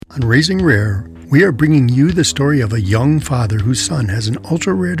On Raising Rare, we are bringing you the story of a young father whose son has an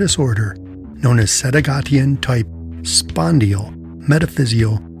ultra-rare disorder known as Sedagatian-type spondyal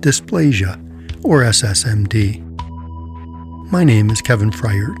metaphyseal dysplasia, or SSMD. My name is Kevin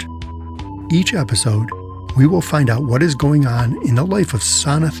Fryert. Each episode, we will find out what is going on in the life of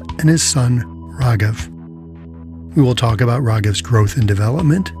Sanath and his son, Raghav. We will talk about Raghav's growth and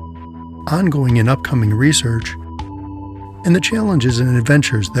development, ongoing and upcoming research, and the challenges and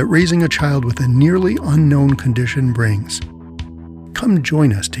adventures that raising a child with a nearly unknown condition brings. Come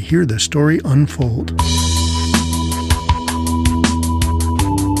join us to hear the story unfold.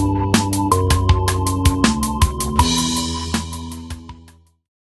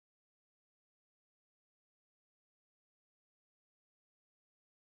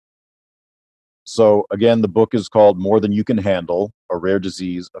 So again, the book is called More Than You Can Handle: A Rare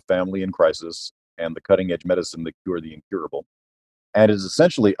Disease, a Family in Crisis, and the Cutting Edge Medicine That Cure the Incurable. And it is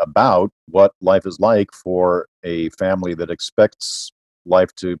essentially about what life is like for a family that expects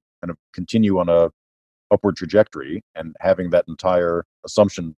life to kind of continue on a upward trajectory, and having that entire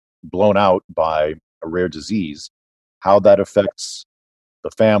assumption blown out by a rare disease, how that affects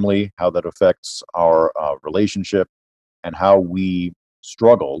the family, how that affects our relationship, and how we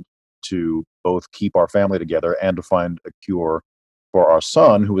struggled to both keep our family together and to find a cure for our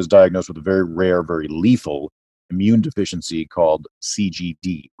son, who was diagnosed with a very rare, very lethal immune deficiency called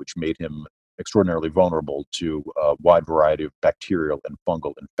CGD, which made him extraordinarily vulnerable to a wide variety of bacterial and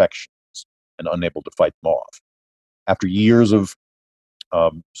fungal infections and unable to fight them off. After years of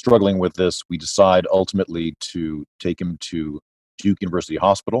struggling with this, we decide ultimately to take him to Duke University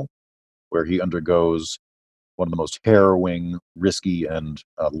Hospital, where he undergoes one of the most harrowing, risky, and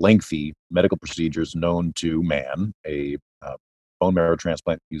lengthy medical procedures known to man, a bone marrow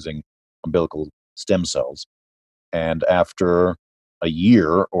transplant using umbilical stem cells. And after a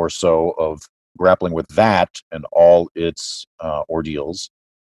year or so of grappling with that and all its ordeals,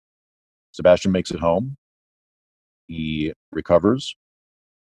 Sebastian makes it home. He recovers.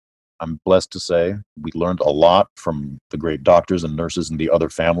 I'm blessed to say we learned a lot from the great doctors and nurses and the other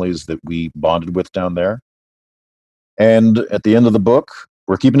families that we bonded with down there. And at the end of the book,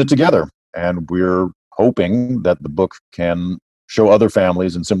 we're keeping it together. And we're hoping that the book can show other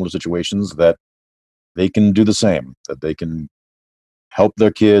families in similar situations that they can do the same, that they can help their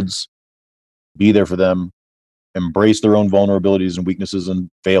kids, be there for them, embrace their own vulnerabilities and weaknesses and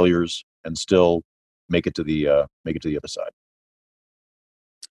failures, and still make it to the other side.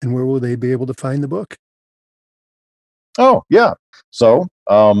 And where will they be able to find the book? Oh, yeah. So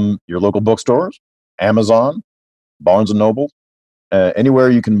your local bookstores, Amazon, Barnes & Noble, anywhere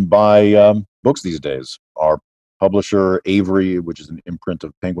you can buy books these days. Our publisher, Avery, which is an imprint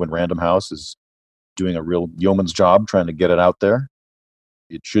of Penguin Random House, is doing a real yeoman's job trying to get it out there.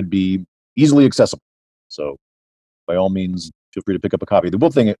 It should be easily accessible. So by all means, feel free to pick up a copy. The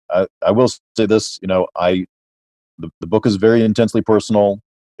one thing, I will say this, the book is very intensely personal.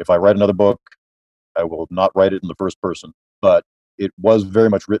 If I write another book, I will not write it in the first person, but it was very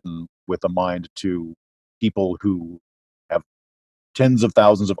much written with a mind to people who have tens of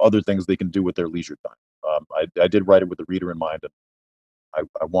thousands of other things they can do with their leisure time. I did write it with the reader in mind, and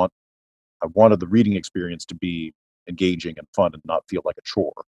I wanted the reading experience to be engaging and fun and not feel like a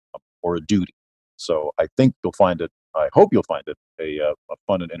chore or a duty. So I think you'll find it, I hope you'll find it a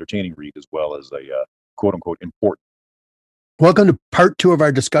fun and entertaining read, as well as a quote unquote important. Welcome to part 2 of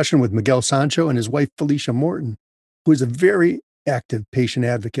our discussion with Miguel Sancho and his wife, Felicia Morton, who is a very active patient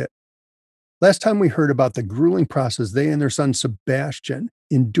advocate. Last time we heard about the grueling process they and their son, Sebastian,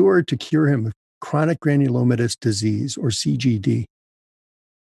 endured to cure him of chronic granulomatous disease, or CGD.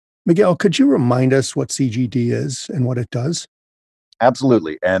 Miguel, could you remind us what CGD is and what it does?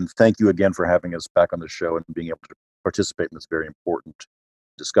 Absolutely. And thank you again for having us back on the show and being able to participate in this very important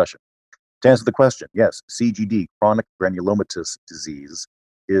discussion. To answer the question, yes, CGD, chronic granulomatous disease,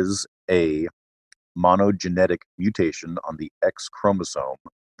 is a monogenetic mutation on the X chromosome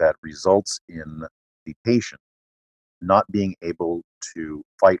that results in the patient not being able to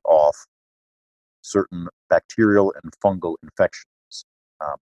fight off certain bacterial and fungal infections.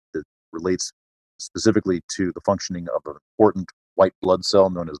 That relates specifically to the functioning of an important white blood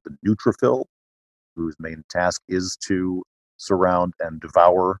cell known as the neutrophil, whose main task is to surround and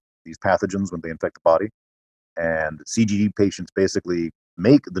devour these pathogens when they infect the body. And CGD patients basically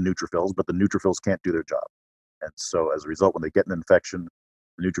make the neutrophils, but the neutrophils can't do their job. And so as a result, when they get an infection,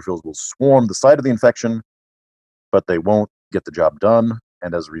 the neutrophils will swarm the site of the infection, but they won't get the job done.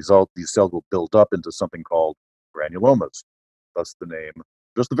 And as a result, these cells will build up into something called granulomas. Thus the name,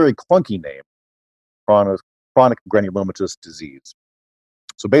 just the very clunky name, chronic granulomatous disease.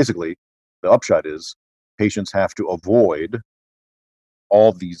 So basically, the upshot is patients have to avoid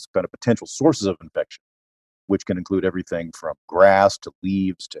all these kind of potential sources of infection, which can include everything from grass to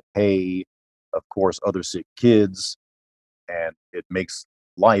leaves to hay, of course, other sick kids. And it makes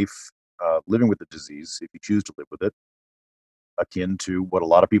life, living with the disease, if you choose to live with it, akin to what a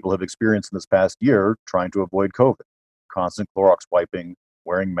lot of people have experienced in this past year trying to avoid COVID. Constant Clorox wiping,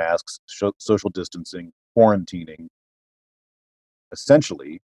 wearing masks, social distancing, quarantining,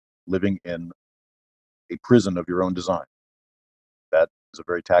 essentially living in a prison of your own design. That is a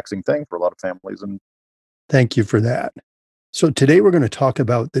very taxing thing for a lot of families. And Thank you for that. So today we're going to talk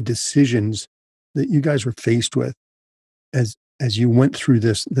about the decisions that you guys were faced with as you went through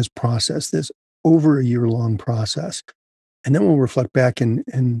this process, this over a year-long process. And then we'll reflect back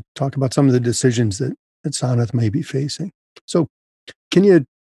and talk about some of the decisions that Sanath may be facing. So can you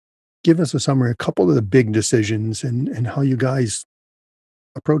give us a summary, a couple of the big decisions and how you guys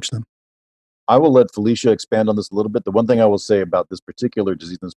approach them? I will let Felicia expand on this a little bit. The one thing I will say about this particular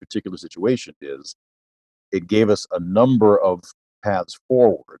disease, this particular situation, is it gave us a number of paths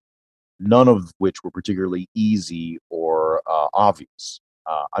forward, none of which were particularly easy or obvious.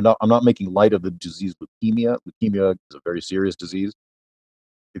 I'm not making light of the disease leukemia. Leukemia is a very serious disease.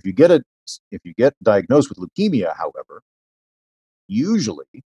 If you get diagnosed with leukemia, however,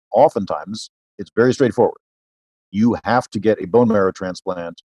 usually, oftentimes, it's very straightforward. You have to get a bone marrow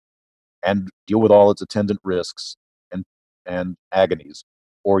transplant and deal with all its attendant risks and agonies,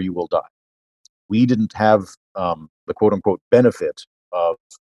 or you will die. We didn't have the quote unquote benefit of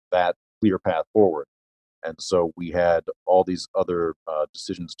that clear path forward. And so we had all these other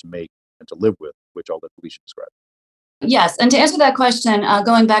decisions to make and to live with, which I'll let Felicia describe. Yes. And to answer that question,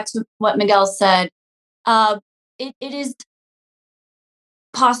 going back to what Miguel said, it is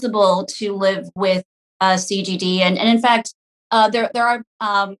possible to live with CGD. And in fact, there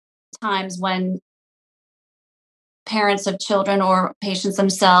are times when parents of children or patients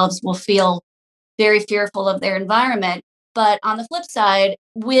themselves will feel very fearful of their environment. But on the flip side,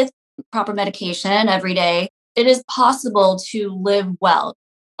 with proper medication every day, it is possible to live well.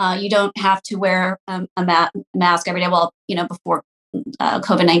 You don't have to wear a mask every day. Well, before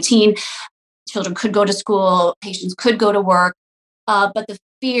COVID-19, children could go to school, patients could go to work, but the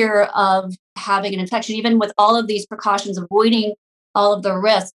fear of having an infection, even with all of these precautions, avoiding all of the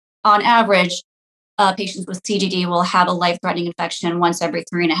risks, on average, patients with CGD will have a life-threatening infection once every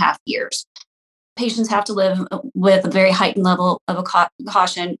 3.5 years. Patients have to live with a very heightened level of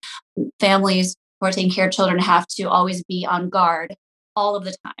caution. Families who are taking care of children have to always be on guard all of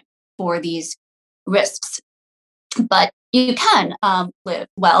the time for these risks. But you can live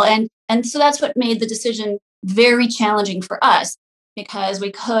well. And so that's what made the decision very challenging for us, because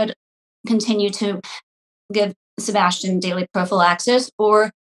we could continue to give Sebastian daily prophylaxis,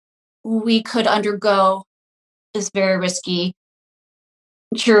 or we could undergo this very risky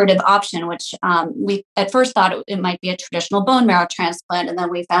curative option, which we at first thought it might be a traditional bone marrow transplant. And then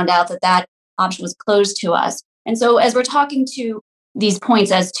we found out that option was closed to us. And so as we're talking to these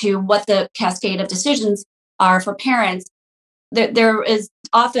points as to what the cascade of decisions are for parents, there is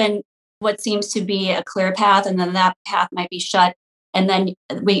often what seems to be a clear path, and then that path might be shut. And then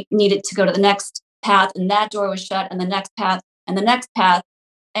we needed to go to the next path, and that door was shut, and the next path, and the next path.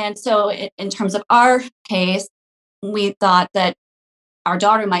 And so in terms of our case, we thought that our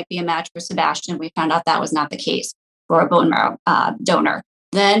daughter might be a match for Sebastian. We found out that was not the case for a bone marrow donor.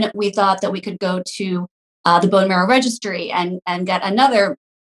 Then we thought that we could go to the bone marrow registry and get another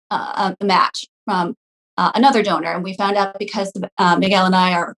match from another donor. And we found out because Miguel and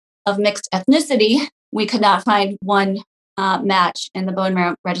I are of mixed ethnicity, we could not find one match in the bone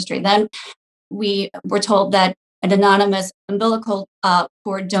marrow registry. Then we were told that an anonymous umbilical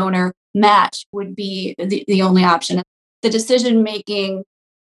cord donor match would be the only option. The decision-making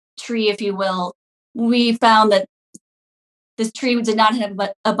tree, if you will, we found that this tree did not have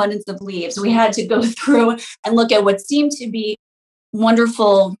abundance of leaves. We had to go through and look at what seemed to be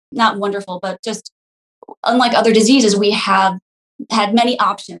wonderful, not wonderful, but just unlike other diseases, we have had many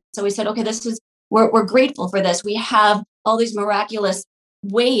options. So we said, okay, we're grateful for this. We have all these miraculous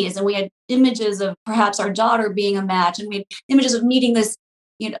ways, and we had images of perhaps our daughter being a match, and we had images of meeting this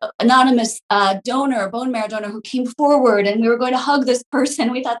anonymous donor, bone marrow donor, who came forward, and we were going to hug this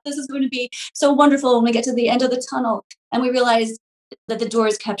person. We thought this is going to be so wonderful when we get to the end of the tunnel, and we realized that the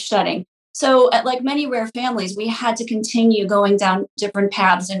doors kept shutting. So like many rare families, we had to continue going down different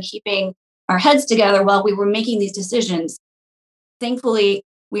paths and keeping our heads together while we were making these decisions. Thankfully,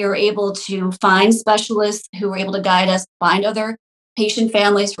 we were able to find specialists who were able to guide us, find other patient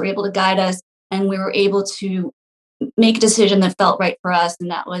families who were able to guide us, and we were able to make a decision that felt right for us,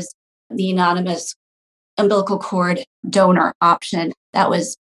 and that was the anonymous umbilical cord donor option. That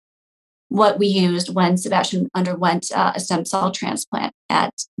was what we used when Sebastian underwent a stem cell transplant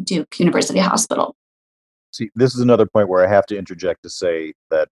at Duke University Hospital. See, this is another point where I have to interject to say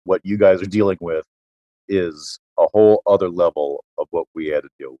that what you guys are dealing with is a whole other level of what we had to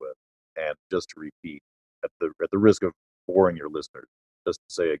deal with. And just to repeat, at the risk of boring your listeners, just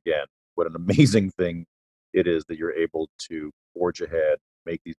to say again, what an amazing thing it is that you're able to forge ahead,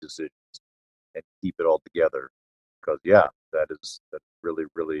 make these decisions, and keep it all together. Because that's really,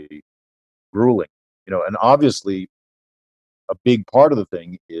 really grueling. And obviously a big part of the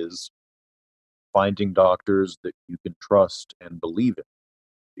thing is finding doctors that you can trust and believe in.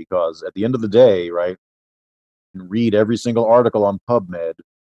 Because at the end of the day, right, you can read every single article on PubMed,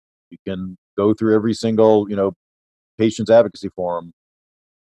 you can go through every single, patient's advocacy forum,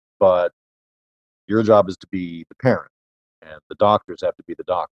 but your job is to be the parent, and the doctors have to be the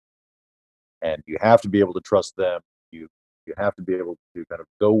doctor. And you have to be able to trust them. You have to be able to kind of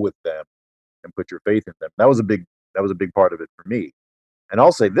go with them and put your faith in them. That was a big part of it for me. And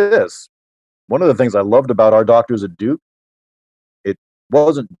I'll say this, one of the things I loved about our doctors at Duke, it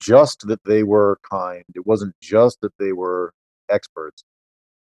wasn't just that they were kind, it wasn't just that they were experts.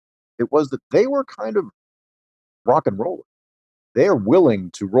 It was that they were kind of rock and rollers. They are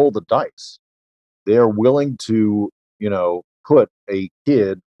willing to roll the dice. They are willing to, put a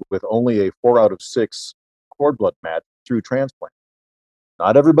kid with only a 4 out of 6 cord blood match through transplant.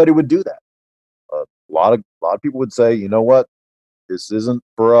 Not everybody would do that. A lot of people would say, you know what, this isn't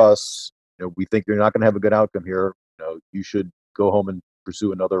for us. We think you're not going to have a good outcome here. You should go home and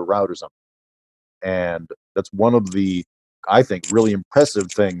pursue another route or something. And that's one of the, I think, really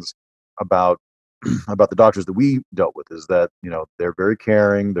impressive things about about the doctors that we dealt with, is that they're very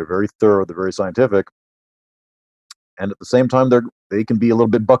caring, they're very thorough, they're very scientific, and at the same time they can be a little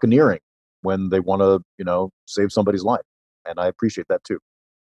bit buccaneering when they want to save somebody's life, and I appreciate that too.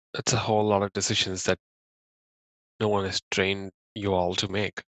 That's a whole lot of decisions that no one has trained you all to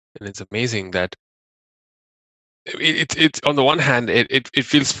make, and it's amazing that it's on the one hand it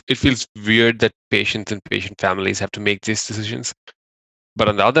feels weird that patients and patient families have to make these decisions, but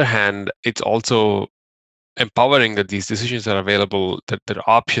on the other hand, it's also empowering that these decisions are available, that there are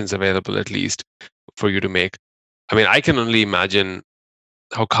options available at least for you to make. I mean, I can only imagine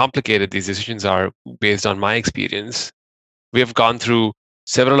how complicated these decisions are based on my experience. We have gone through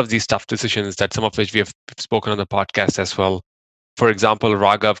several of these tough decisions, that some of which we have spoken on the podcast as well. For example,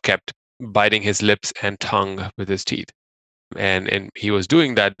 Raghav kept biting his lips and tongue with his teeth. And he was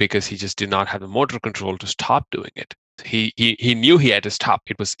doing that because he just did not have the motor control to stop doing it. He knew he had to stop.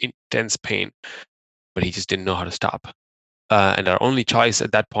 It was intense pain, but he just didn't know how to stop. And our only choice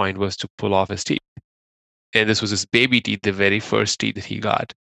at that point was to pull off his teeth. And this was his baby teeth, the very first teeth that he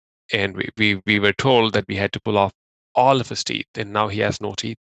got. And we were told that we had to pull off all of his teeth, and now he has no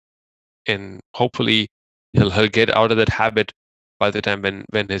teeth. And hopefully he'll get out of that habit by the time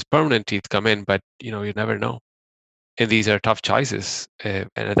when his permanent teeth come in. But you never know. And these are tough choices. And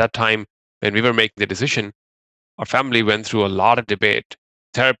at that time, when we were making the decision, our family went through a lot of debate.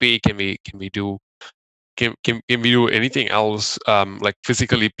 Therapy, can we do anything else, like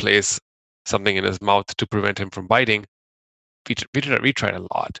physically place something in his mouth to prevent him from biting? We tried a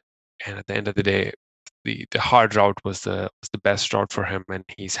lot, and at the end of the day, the hard route was the best route for him, and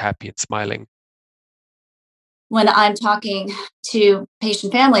he's happy and smiling. When I'm talking to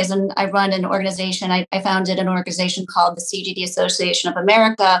patient families, and I run an organization, I founded an organization called the CGD Association of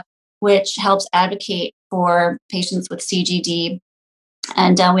America, which helps advocate for patients with CGD.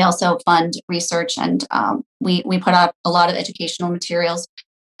 And we also fund research, and we put out a lot of educational materials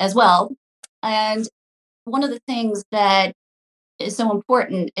as well. And one of the things that is so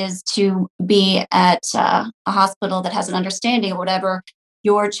important is to be at a hospital that has an understanding of whatever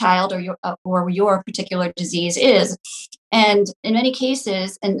your child or your particular disease is. And in many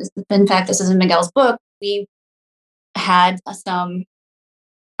cases, and in fact, this is in Miguel's book, we had some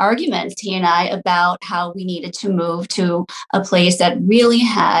arguments, he and I, about how we needed to move to a place that really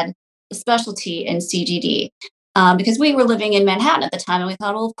had a specialty in CGD. Because we were living in Manhattan at the time, and we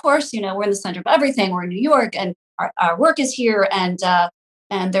thought, well, of course, we're in the center of everything. We're in New York, and our work is here, and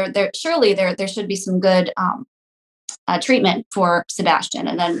there surely there should be some good treatment for Sebastian.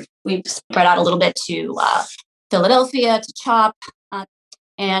 And then we spread out a little bit to Philadelphia, to CHOP,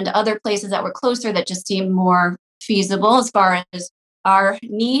 and other places that were closer that just seemed more feasible as far as our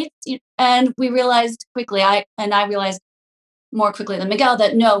needs. And we realized quickly, I realized more quickly than Miguel,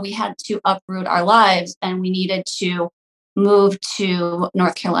 that no, we had to uproot our lives, and we needed to move to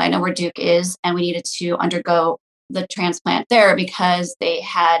North Carolina, where Duke is, and we needed to undergo the transplant there because they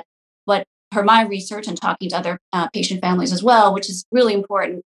had what, per my research and talking to other patient families as well, which is really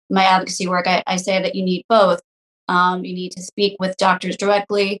important in my advocacy work. I say that you need both. You need to speak with doctors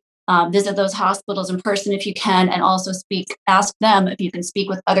directly, visit those hospitals in person if you can, and also ask them if you can speak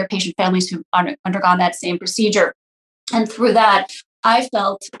with other patient families who've undergone that same procedure. And through that, I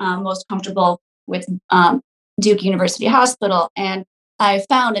felt most comfortable with Duke University Hospital. And I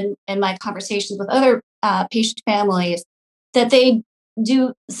found in my conversations with other patient families that they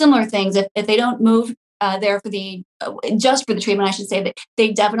do similar things. If they don't move there for just for the treatment, I should say, that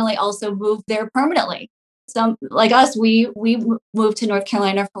they definitely also move there permanently. Some like us, we moved to North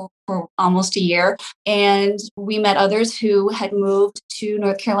Carolina for almost a year, and we met others who had moved to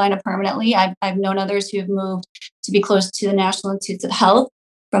North Carolina permanently. I've known others who have moved to be close to the National Institutes of Health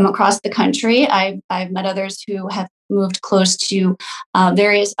from across the country. I've met others who have moved close to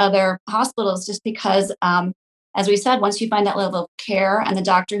various other hospitals, just because, as we said, once you find that level of care and the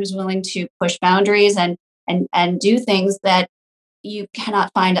doctor who's willing to push boundaries and do things that you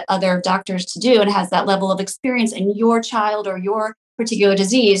cannot find other doctors to do, and has that level of experience in your child or your particular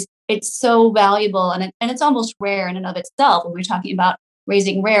disease, it's so valuable, and it's almost rare in and of itself. When we're talking about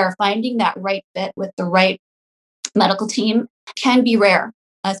raising rare, finding that right fit with the right medical team can be rare,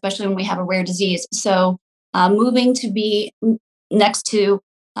 especially when we have a rare disease. So moving to be next to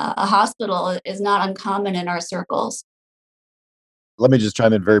a hospital is not uncommon in our circles. Let me just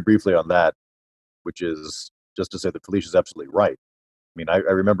chime in very briefly on that, which is just to say that Felicia's absolutely right. I mean, I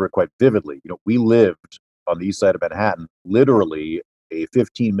remember it quite vividly. We lived on the east side of Manhattan, literally a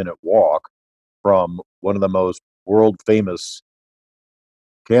 15-minute walk from one of the most world famous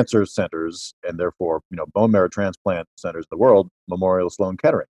cancer centers, and therefore, bone marrow transplant centers in the world, Memorial Sloan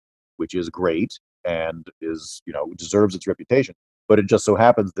Kettering, which is great and is, deserves its reputation. But it just so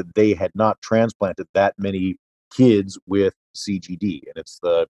happens that they had not transplanted that many kids with CGD, and it's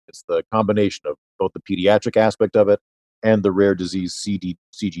the combination of both the pediatric aspect of it and the rare disease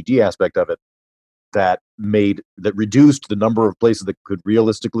CGD aspect of it that reduced the number of places that could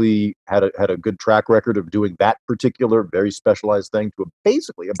realistically had a good track record of doing that particular very specialized thing to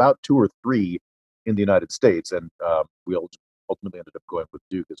basically about 2 or 3 in the United States. And we ultimately ended up going with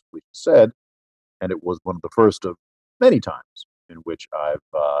Duke, as Felicia said, and it was one of the first of many times in which I've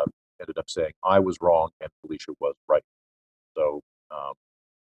ended up saying I was wrong and Felicia was right. So,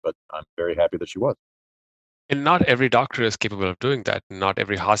 but I'm very happy that she was. And not every doctor is capable of doing that. Not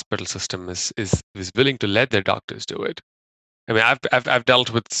every hospital system is willing to let their doctors do it. I mean, I've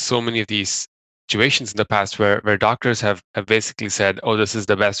dealt with so many of these situations in the past where doctors have basically said, "Oh, this is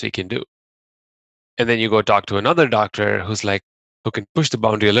the best we can do," and then you go talk to another doctor who can push the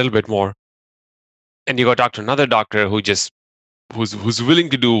boundary a little bit more, and you go talk to another doctor who's willing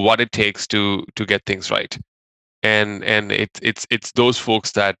to do what it takes to get things right, and it's those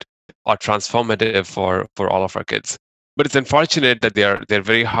folks that are transformative for all of our kids. But it's unfortunate that they're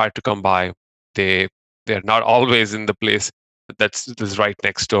very hard to come by. They're not always in the place that's right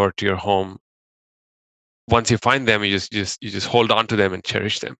next door to your home. Once you find them, you just hold on to them and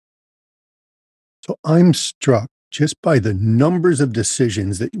cherish them. So I'm struck just by the numbers of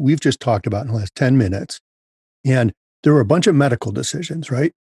decisions that we've just talked about in the last 10 minutes. And there were a bunch of medical decisions,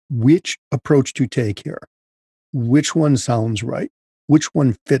 right? Which approach to take here? Which one sounds right? Which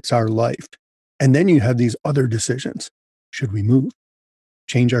one fits our life? And then you have these other decisions. Should we move?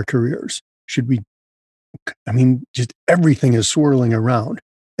 Change our careers? Should we? Just everything is swirling around.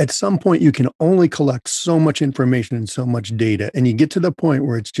 At some point, you can only collect so much information and so much data. And you get to the point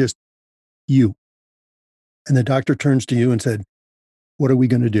where it's just you. And the doctor turns to you and said, what are we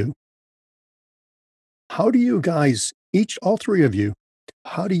going to do? How do you guys, all 3 of you,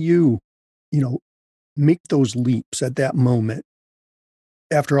 how do you, make those leaps at that moment?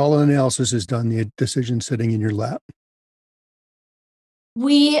 After all the analysis is done, the decision sitting in your lap.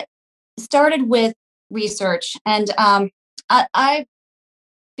 We started with research, and I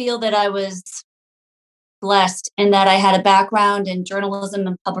feel that I was blessed in that I had a background in journalism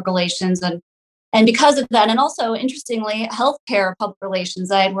and public relations, and because of that, and also interestingly, healthcare public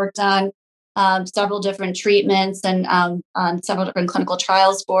relations. I had worked on several different treatments and on several different clinical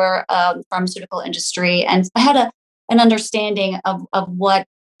trials for pharmaceutical industry, and I had an understanding of what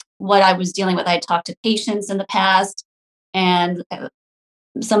I was dealing with. I had talked to patients in the past, and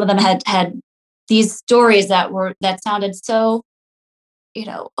some of them had these stories that sounded so,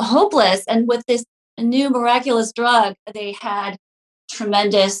 hopeless. And with this new miraculous drug, they had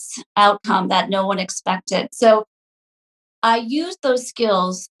tremendous outcome that no one expected. So I used those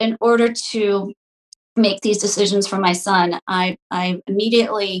skills in order to make these decisions for my son. I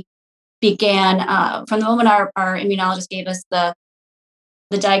immediately began from the moment our immunologist gave us the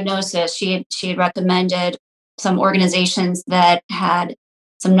diagnosis. She had recommended some organizations that had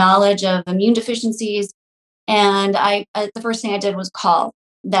some knowledge of immune deficiencies, and the first thing I did was call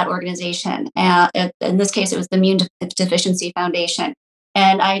that organization. In this case, it was the Immune Deficiency Foundation.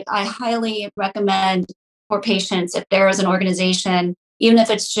 And I highly recommend for patients, if there is an organization, even if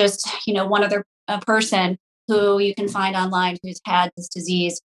it's just one other person who you can find online who's had this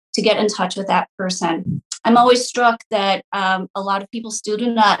disease, to get in touch with that person. I'm always struck that a lot of people still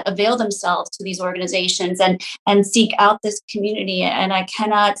do not avail themselves to these organizations and seek out this community. And I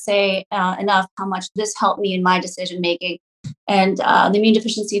cannot say enough how much this helped me in my decision making. And the Immune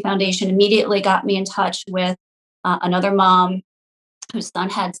Deficiency Foundation immediately got me in touch with another mom whose son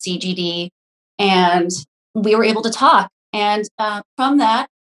had CGD, and we were able to talk. And from that,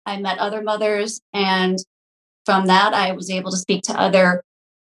 I met other mothers, and from that, I was able to speak to other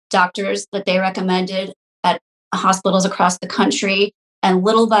doctors that they recommended at hospitals across the country. And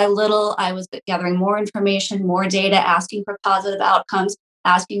little by little, I was gathering more information, more data, asking for positive outcomes,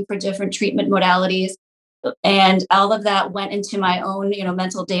 asking for different treatment modalities. And all of that went into my own,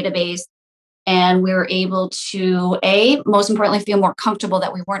 mental database. And we were able to, most importantly, feel more comfortable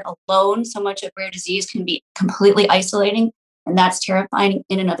that we weren't alone. So much of rare disease can be completely isolating, and that's terrifying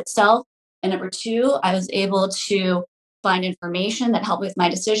in and of itself. And number two, I was able to find information that helped with my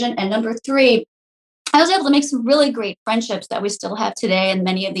decision. And number three, I was able to make some really great friendships that we still have today. And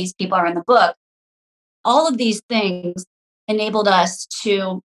many of these people are in the book. All of these things enabled us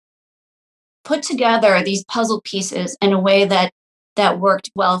to put together these puzzle pieces in a way that worked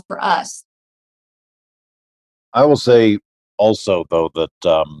well for us. I will say also, though,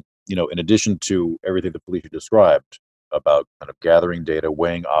 that, in addition to everything that Felicia described about kind of gathering data,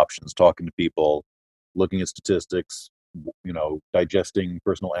 weighing options, talking to people, looking at statistics, digesting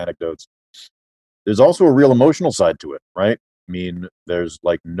personal anecdotes, there's also a real emotional side to it, right? I mean, there's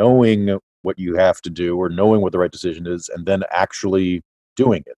like knowing what you have to do or knowing what the right decision is and then actually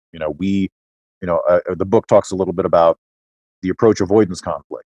doing it. The book talks a little bit about the approach avoidance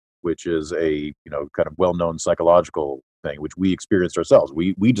conflict, which is a kind of well-known psychological thing, which we experienced ourselves.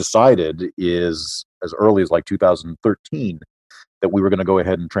 We decided is as early as like 2013 that we were going to go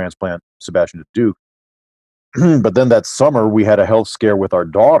ahead and transplant Sebastian to Duke. But then that summer we had a health scare with our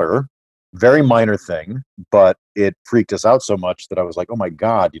daughter, very minor thing, but it freaked us out so much that I was like, oh my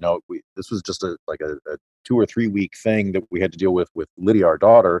God, this was just a 2 or 3 week thing that we had to deal with Lydia, our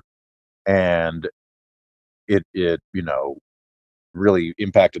daughter. And it really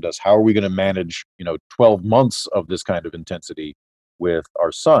impacted us. How are we going to manage 12 months of this kind of intensity with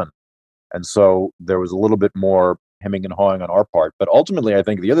our son? And so there was a little bit more hemming and hawing on our part. But ultimately, I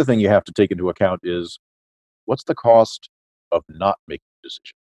think the other thing you have to take into account is, what's the cost of not making a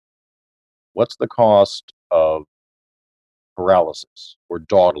decision? What's the cost of paralysis or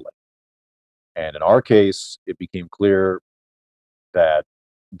dawdling? And in our case, it became clear that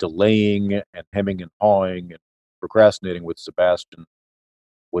delaying and hemming and hawing and procrastinating with Sebastian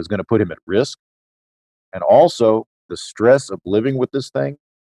was going to put him at risk. And also, the stress of living with this thing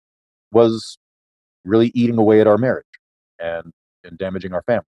was really eating away at our marriage and damaging our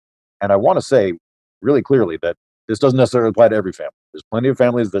family. And I want to say really clearly that this doesn't necessarily apply to every family. There's plenty of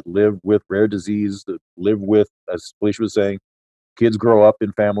families that live with rare disease, that live with, as Felicia was saying, kids grow up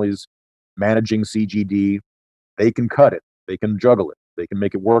in families managing CGD. They can cut it. They can juggle it. They can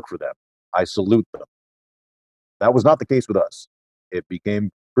make it work for them. I salute them. That was not the case with us. It became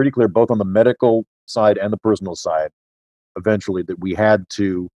pretty clear, both on the medical side and the personal side, eventually, that we had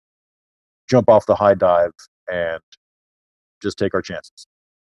to jump off the high dive and just take our chances.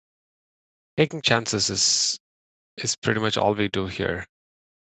 Taking chances is pretty much all we do here,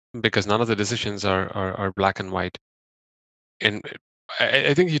 because none of the decisions are black and white. And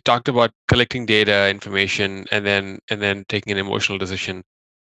I think you talked about collecting data, information, and then taking an emotional decision.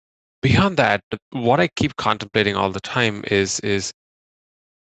 Beyond that, what I keep contemplating all the time is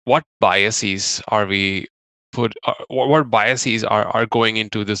what biases are we what biases are going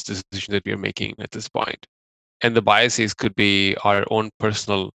into this decision that we are making at this point. And the biases could be our own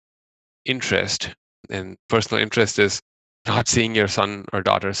personal interest, and personal interest is not seeing your son or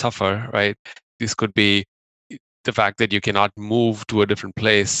daughter suffer, right? This could be the fact that you cannot move to a different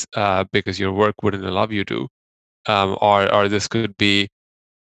place because your work wouldn't allow you to, or this could be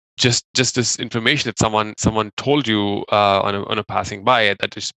just this information that someone told you on a passing by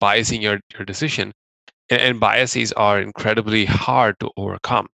that is biasing your decision. And biases are incredibly hard to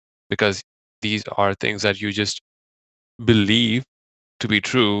overcome, because these are things that you just believe to be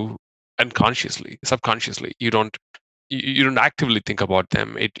true unconsciously, subconsciously. You don't you don't actively think about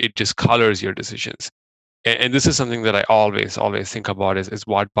them. It just colors your decisions. And this is something that I always think about is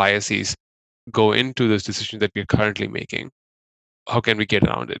what biases go into those decisions that we're currently making. How can we get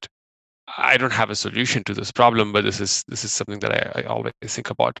around it? I don't have a solution to this problem, but this is something that I always think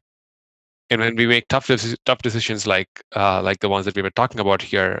about. And when we make tough decisions like the ones that we were talking about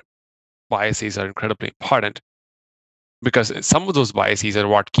here, biases are incredibly important, because some of those biases are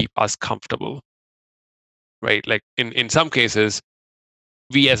what keep us comfortable, right? Like in some cases,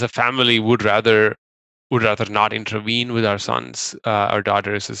 we as a family would rather not intervene with our sons or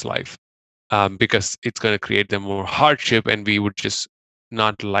daughters' life, because it's going to create them more hardship, and we would just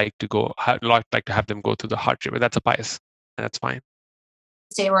not like to have them go through the hardship. And that's a bias, and that's fine.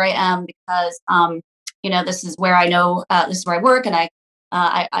 Stay where I am because this is where I know, this is where I work, and I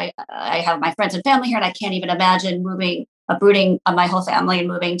have my friends and family here, and I can't even imagine uprooting my whole family and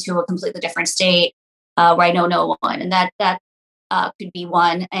moving to a completely different state where I know no one. And that could be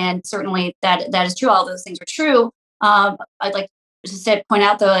one. And certainly that is true. All those things are true. I'd like to point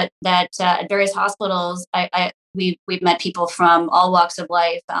out though that at various hospitals, we've met people from all walks of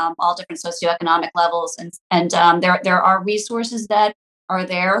life, all different socioeconomic levels, and there are resources that are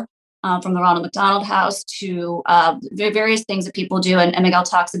there, from the Ronald McDonald House to various things that people do, and Miguel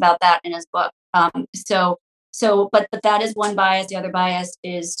talks about that in his book. But that is one bias. The other bias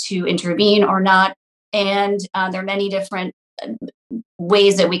is to intervene or not, and there are many different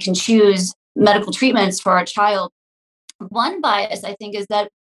ways that we can choose medical treatments for our child. One bias, I think, is that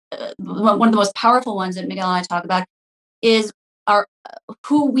one of the most powerful ones that Miguel and I talk about is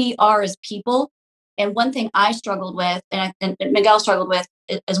who we are as people. And one thing I struggled with, and Miguel struggled with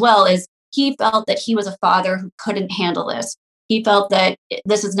as well, is he felt that he was a father who couldn't handle this. He felt that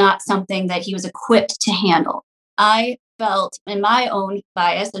this is not something that he was equipped to handle. I felt in my own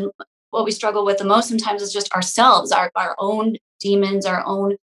bias, and what we struggle with the most sometimes is just ourselves, our own demons, our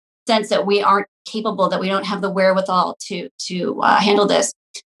own sense that we aren't capable, that we don't have the wherewithal to handle this.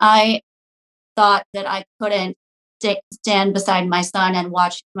 I thought that I couldn't stand beside my son and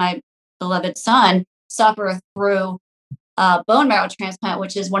watch my beloved son suffer through bone marrow transplant,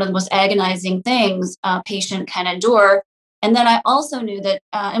 which is one of the most agonizing things a patient can endure. And then I also knew that,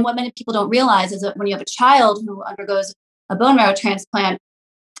 and what many people don't realize is that when you have a child who undergoes a bone marrow transplant,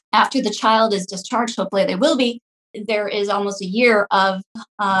 after the child is discharged, hopefully they will be, there is almost a year of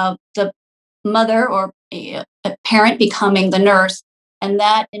the mother or a parent becoming the nurse. And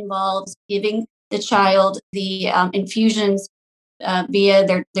that involves giving the child the infusions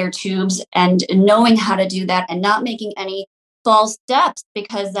via their tubes, and knowing how to do that and not making any false steps,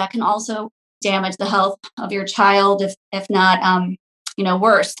 because that can also damage the health of your child, if not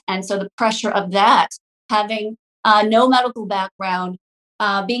worse. And so the pressure of that, having no medical background,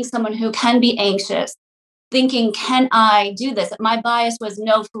 being someone who can be anxious, thinking, can I do this? My bias was,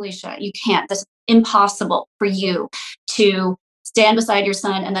 no, Felicia, you can't. This is impossible for you to stand beside your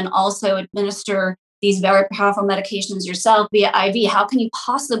son and then also administer these very powerful medications yourself via IV. How can you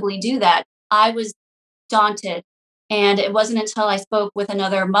possibly do that? I was daunted. And it wasn't until I spoke with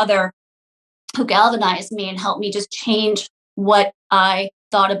another mother who galvanized me and helped me just change what I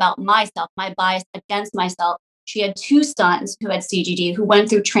thought about myself, my bias against myself. She had 2 sons who had CGD, who went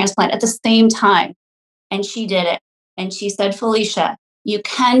through transplant at the same time. And she did it. And she said, Felicia, you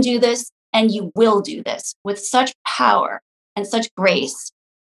can do this, and you will do this with such power and such grace,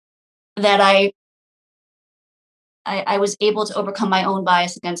 that I was able to overcome my own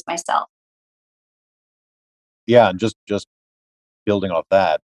bias against myself. Yeah, and just building off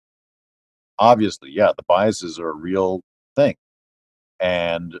that, obviously, yeah, the biases are a real thing,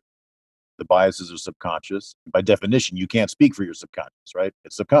 and the biases are subconscious. By definition, you can't speak for your subconscious, right?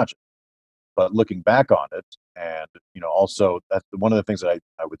 It's subconscious. But looking back on it, and also that's one of the things that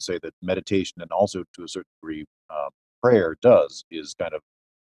I would say that meditation, and also to a certain degree prayer, does, is kind of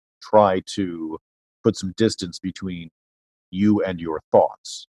try to put some distance between you and your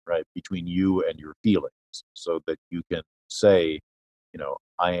thoughts, right? Between you and your feelings, so that you can say,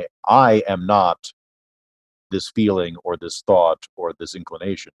 I am not this feeling or this thought or this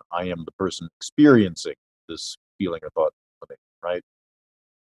inclination. I am the person experiencing this feeling or thought, right?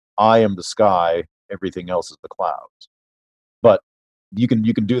 I am the sky, everything else is the clouds. But you can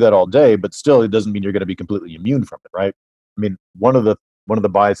do that all day, but still it doesn't mean you're going to be completely immune from it, right? I mean, one of the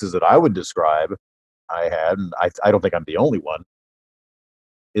biases that I would describe I had, and I don't think I'm the only one,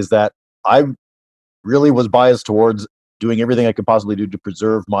 is that I really was biased towards doing everything I could possibly do to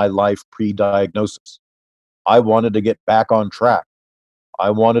preserve my life pre-diagnosis. I wanted to get back on track. I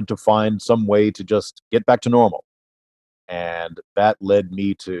wanted to find some way to just get back to normal. And that led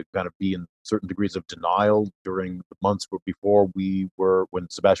me to kind of be in certain degrees of denial during the months before when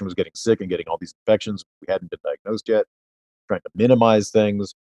Sebastian was getting sick and getting all these infections. We hadn't been diagnosed yet, trying to minimize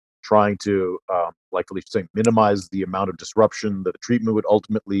things, trying to, like Felicia was saying, minimize the amount of disruption that the treatment would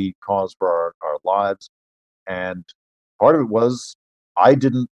ultimately cause for our lives. And part of it was I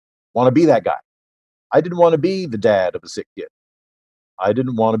didn't want to be that guy. I didn't want to be the dad of a sick kid. I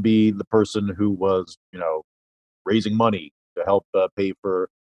didn't want to be the person who was, raising money to help pay for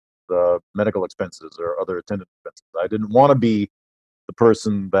the medical expenses or other attendant expenses. I didn't want to be the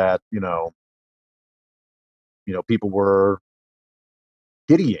person that, people were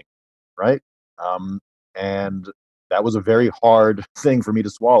pitying, right? And that was a very hard thing for me to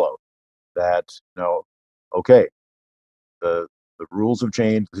swallow. That, okay, the rules have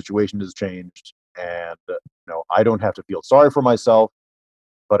changed, the situation has changed, and I don't have to feel sorry for myself,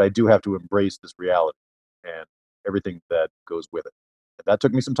 but I do have to embrace this reality and everything that goes with it. And that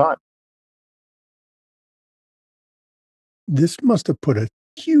took me some time. This must have put a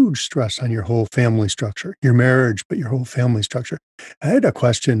huge stress on your whole family structure, your marriage, but your whole family structure. I had a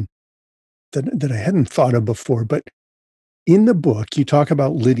question that I hadn't thought of before, but in the book, you talk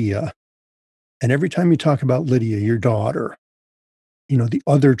about Lydia. And every time you talk about Lydia, your daughter, the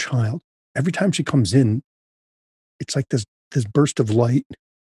other child, every time she comes in, it's like this burst of light.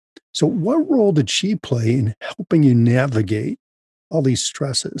 So what role did she play in helping you navigate all these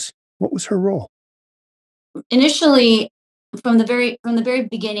stresses? What was her role? Initially, from the very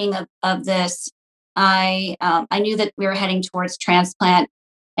beginning of this, I knew that we were heading towards transplant,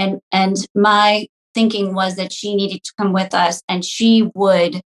 and my thinking was that she needed to come with us, and she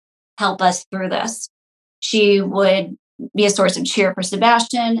would help us through this. She would be a source of cheer for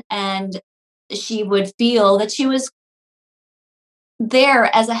Sebastian, and she would feel that she was there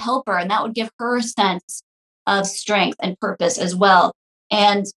as a helper, and that would give her a sense of strength and purpose as well.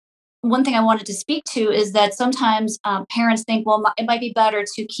 And one thing I wanted to speak to is that sometimes parents think, well, it might be better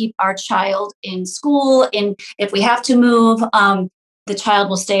to keep our child in school, and if we have to move, the child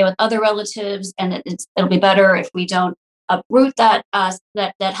will stay with other relatives, and it'll be better if we don't uproot that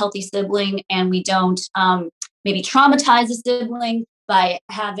healthy sibling, and we don't maybe traumatize the sibling by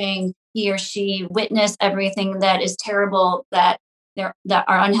having he or she witness everything that is terrible that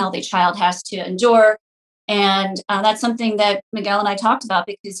our unhealthy child has to endure. And that's something that Miguel and I talked about,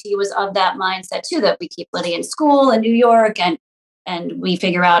 because he was of that mindset too, that we keep Lydia in school in New York, and we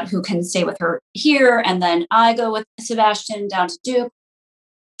figure out who can stay with her here. And then I go with Sebastian down to Duke.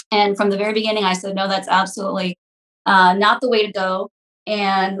 And from the very beginning, I said, no, that's absolutely not the way to go.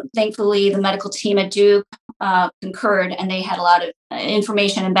 And thankfully, the medical team at Duke concurred, and they had a lot of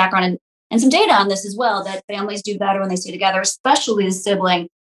information and background and some data on this as well, that families do better when they stay together, especially the sibling,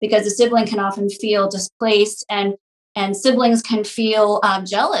 because the sibling can often feel displaced, and siblings can feel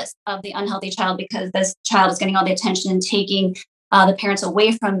jealous of the unhealthy child because this child is getting all the attention and taking the parents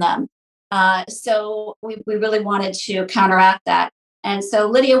away from them. So we really wanted to counteract that. And so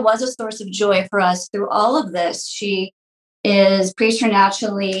Lydia was a source of joy for us through all of this. She is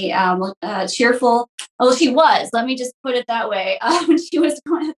preternaturally cheerful. Oh, she was. Let me just put it that way. She was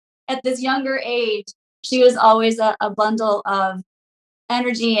at this younger age. She was always a bundle of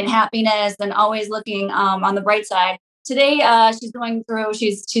energy and happiness, and always looking on the bright side. Today, she's going through.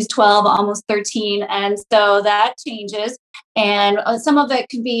 She's 12, almost 13, and so that changes. And some of it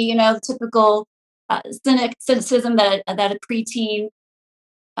could be, typical cynicism that a preteen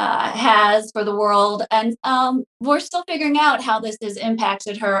has for the world. And we're still figuring out how this has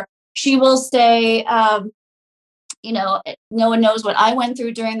impacted her. She will say, no one knows what I went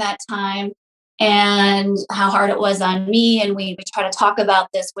through during that time and how hard it was on me. And we try to talk about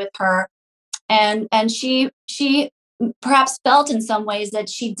this with her. And she perhaps felt in some ways that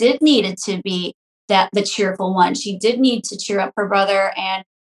she did needed to be the cheerful one. She did need to cheer up her brother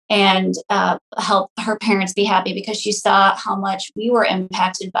and help her parents be happy, because she saw how much we were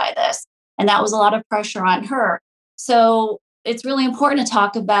impacted by this. And that was a lot of pressure on her. So it's really important to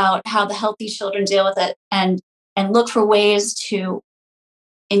talk about how the healthy children deal with it, and look for ways to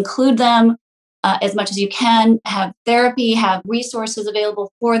include them as much as you can, have therapy, have resources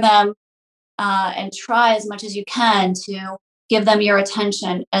available for them, and try as much as you can to give them your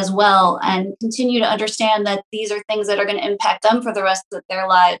attention as well, and continue to understand that these are things that are going to impact them for the rest of their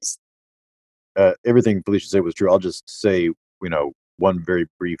lives. Everything Felicia said was true. I'll just say, one very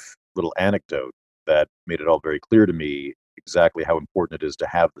brief little anecdote that made it all very clear to me exactly how important it is to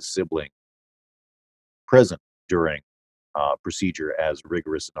have the sibling present during procedure as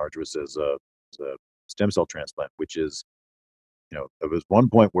rigorous and arduous as a stem cell transplant, which is, there was one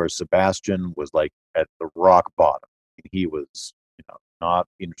point where Sebastian was like at the rock bottom. he was, not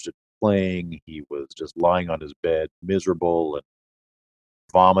interested in playing. He was just lying on his bed, miserable and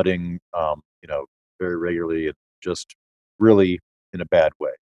vomiting, very regularly, and just really in a bad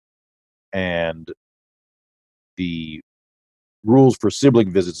way. And the rules for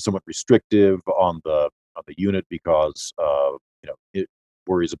sibling visits are somewhat restrictive on the unit because it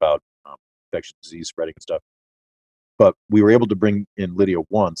worries about infectious disease spreading and stuff. But we were able to bring in Lydia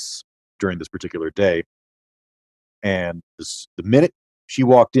once during this particular day, and the minute she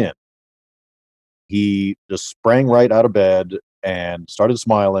walked in, he just sprang right out of bed and started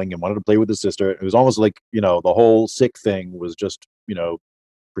smiling and wanted to play with his sister. It was almost like, the whole sick thing was just,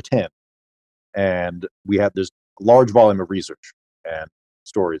 pretend. And we had this large volume of research and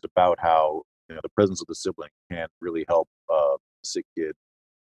stories about how, the presence of the sibling can really help a sick kid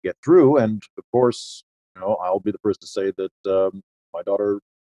get through. And of course, I'll be the first to say that my daughter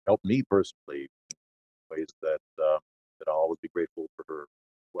helped me personally in ways that I'll always be grateful for her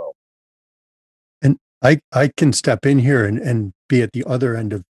as well. And I can step in here and be at the other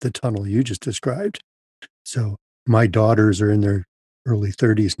end of the tunnel you just described. So my daughters are in their early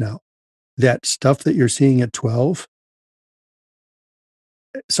 30s now. That stuff that you're seeing at 12,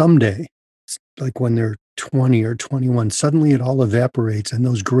 someday, like when they're 20 or 21, suddenly it all evaporates and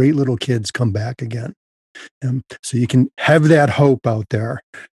those great little kids come back again. So you can have that hope out there.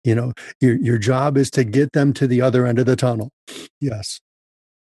 Your job is to get them to the other end of the tunnel. Yes.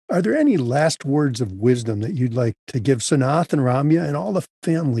 Are there any last words of wisdom that you'd like to give Sanath and Ramya and all the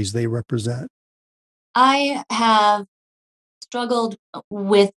families they represent? I have struggled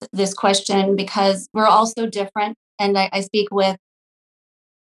with this question because we're all so different. And I speak with,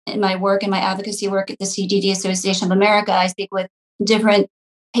 in my work, in my advocacy work at the CGD Association of America, I speak with different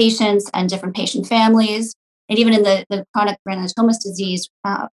patients and different patient families. And even in the chronic granulomatous disease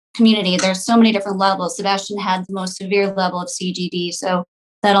community, there's so many different levels. Sebastian had the most severe level of CGD. So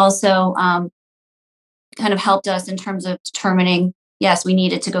that also kind of helped us in terms of determining, yes, we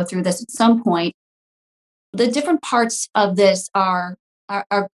needed to go through this at some point. The different parts of this are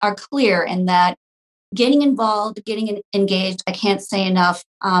clear in that getting involved, getting engaged, I can't say enough.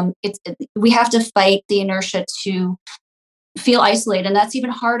 We have to fight the inertia to feel isolated. And that's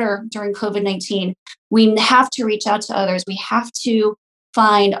even harder during COVID-19. We have to reach out to others. We have to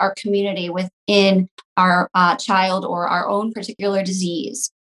find our community within our child or our own particular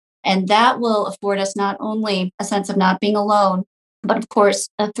disease. And that will afford us not only a sense of not being alone, but of course,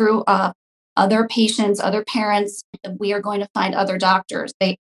 through other patients, other parents, we are going to find other doctors,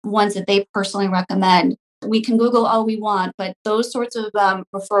 ones that they personally recommend. We can Google all we want, but those sorts of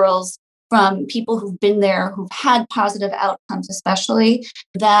referrals from people who've been there, who've had positive outcomes, especially,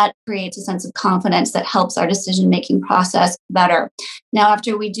 that creates a sense of confidence that helps our decision-making process better. Now,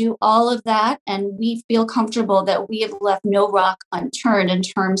 after we do all of that and we feel comfortable that we have left no rock unturned in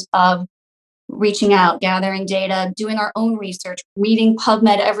terms of reaching out, gathering data, doing our own research, reading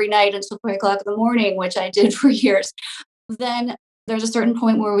PubMed every night until 3:00 in the morning, which I did for years, then there's a certain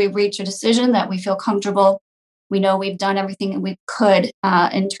point where we reach a decision that we feel comfortable. We know we've done everything that we could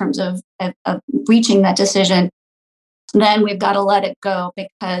in terms of reaching that decision. Then we've got to let it go,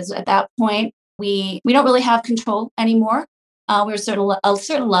 because at that point, we don't really have control anymore. We're at a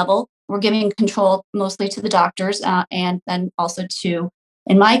certain level. We're giving control mostly to the doctors and then also to,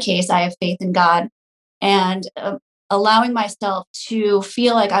 in my case, I have faith in God. And allowing myself to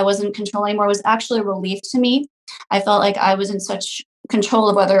feel like I wasn't in control anymore was actually a relief to me. I felt like I was in such control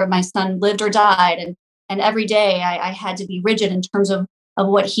of whether my son lived or died. And every day I had to be rigid in terms of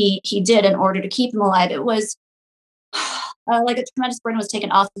what he did in order to keep him alive. It was like a tremendous burden was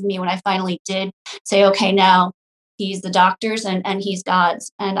taken off of me when I finally did say, okay, now he's the doctor's and he's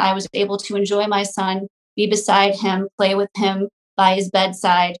God's. And I was able to enjoy my son, be beside him, play with him by his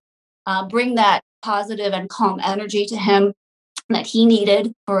bedside, bring that positive and calm energy to him that he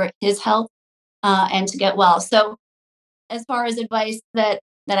needed for his health and to get well. So as far as advice that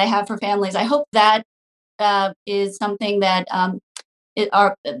I have for families, I hope that is something that it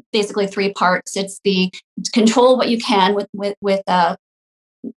are basically three parts. It's the control what you can with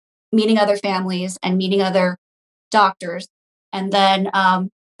meeting other families and meeting other doctors, and then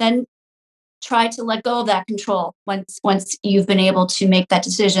try to let go of that control once you've been able to make that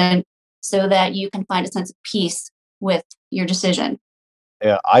decision, so that you can find a sense of peace with your decision.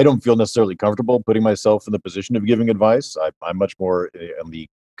 Yeah, I don't feel necessarily comfortable putting myself in the position of giving advice. I'm much more on the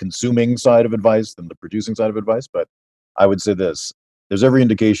consuming side of advice than the producing side of advice. But I would say this: there's every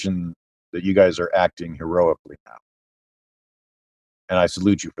indication that you guys are acting heroically now, and I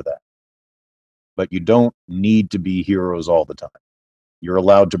salute you for that. But you don't need to be heroes all the time. You're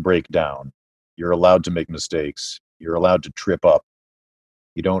allowed to break down. You're allowed to make mistakes. You're allowed to trip up.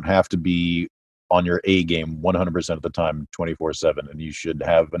 You don't have to be on your A game 100% of the time, 24/7, and you should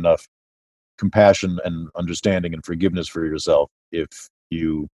have enough compassion and understanding and forgiveness for yourself if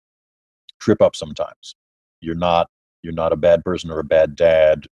you trip up sometimes. You're not a bad person or a bad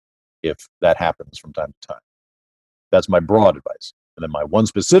dad if that happens from time to time. That's my broad advice. And then my one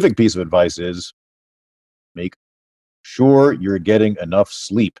specific piece of advice is make sure you're getting enough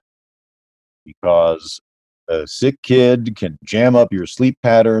sleep, because a sick kid can jam up your sleep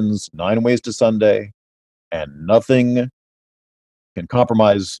patterns 9 ways to Sunday, and nothing can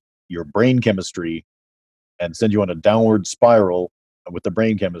compromise your brain chemistry and send you on a downward spiral with the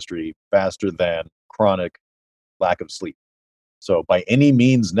brain chemistry faster than chronic lack of sleep. So by any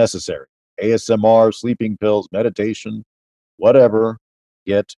means necessary, ASMR, sleeping pills, meditation, whatever,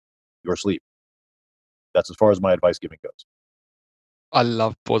 get your sleep. That's as far as my advice giving goes. I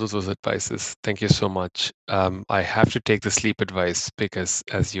love both of those advices. Thank you so much. I have to take the sleep advice because,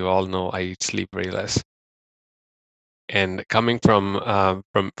 as you all know, I sleep very less. And coming from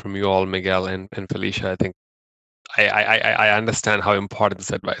you all, Miguel and Felicia, I think I understand how important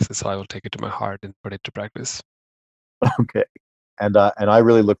this advice is. So I will take it to my heart and put it to practice. Okay, and I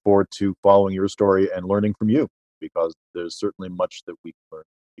really look forward to following your story and learning from you, because there's certainly much that we can learn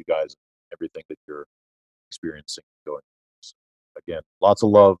from you guys, everything that you're experiencing going through. So again, lots of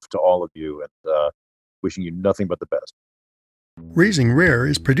love to all of you, and wishing you nothing but the best. Raising Rare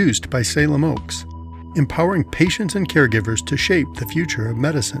is produced by Salem Oaks, empowering patients and caregivers to shape the future of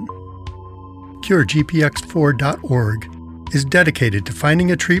medicine. CureGPX4.org is dedicated to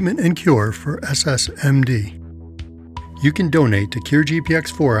finding a treatment and cure for SSMD. You can donate to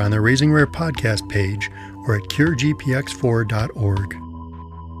CureGPX4 on the Raising Rare podcast page or at CureGPX4.org.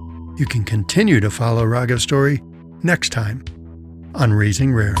 You can continue to follow Raghav's story next time on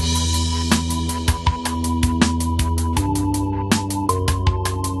Raising Rare.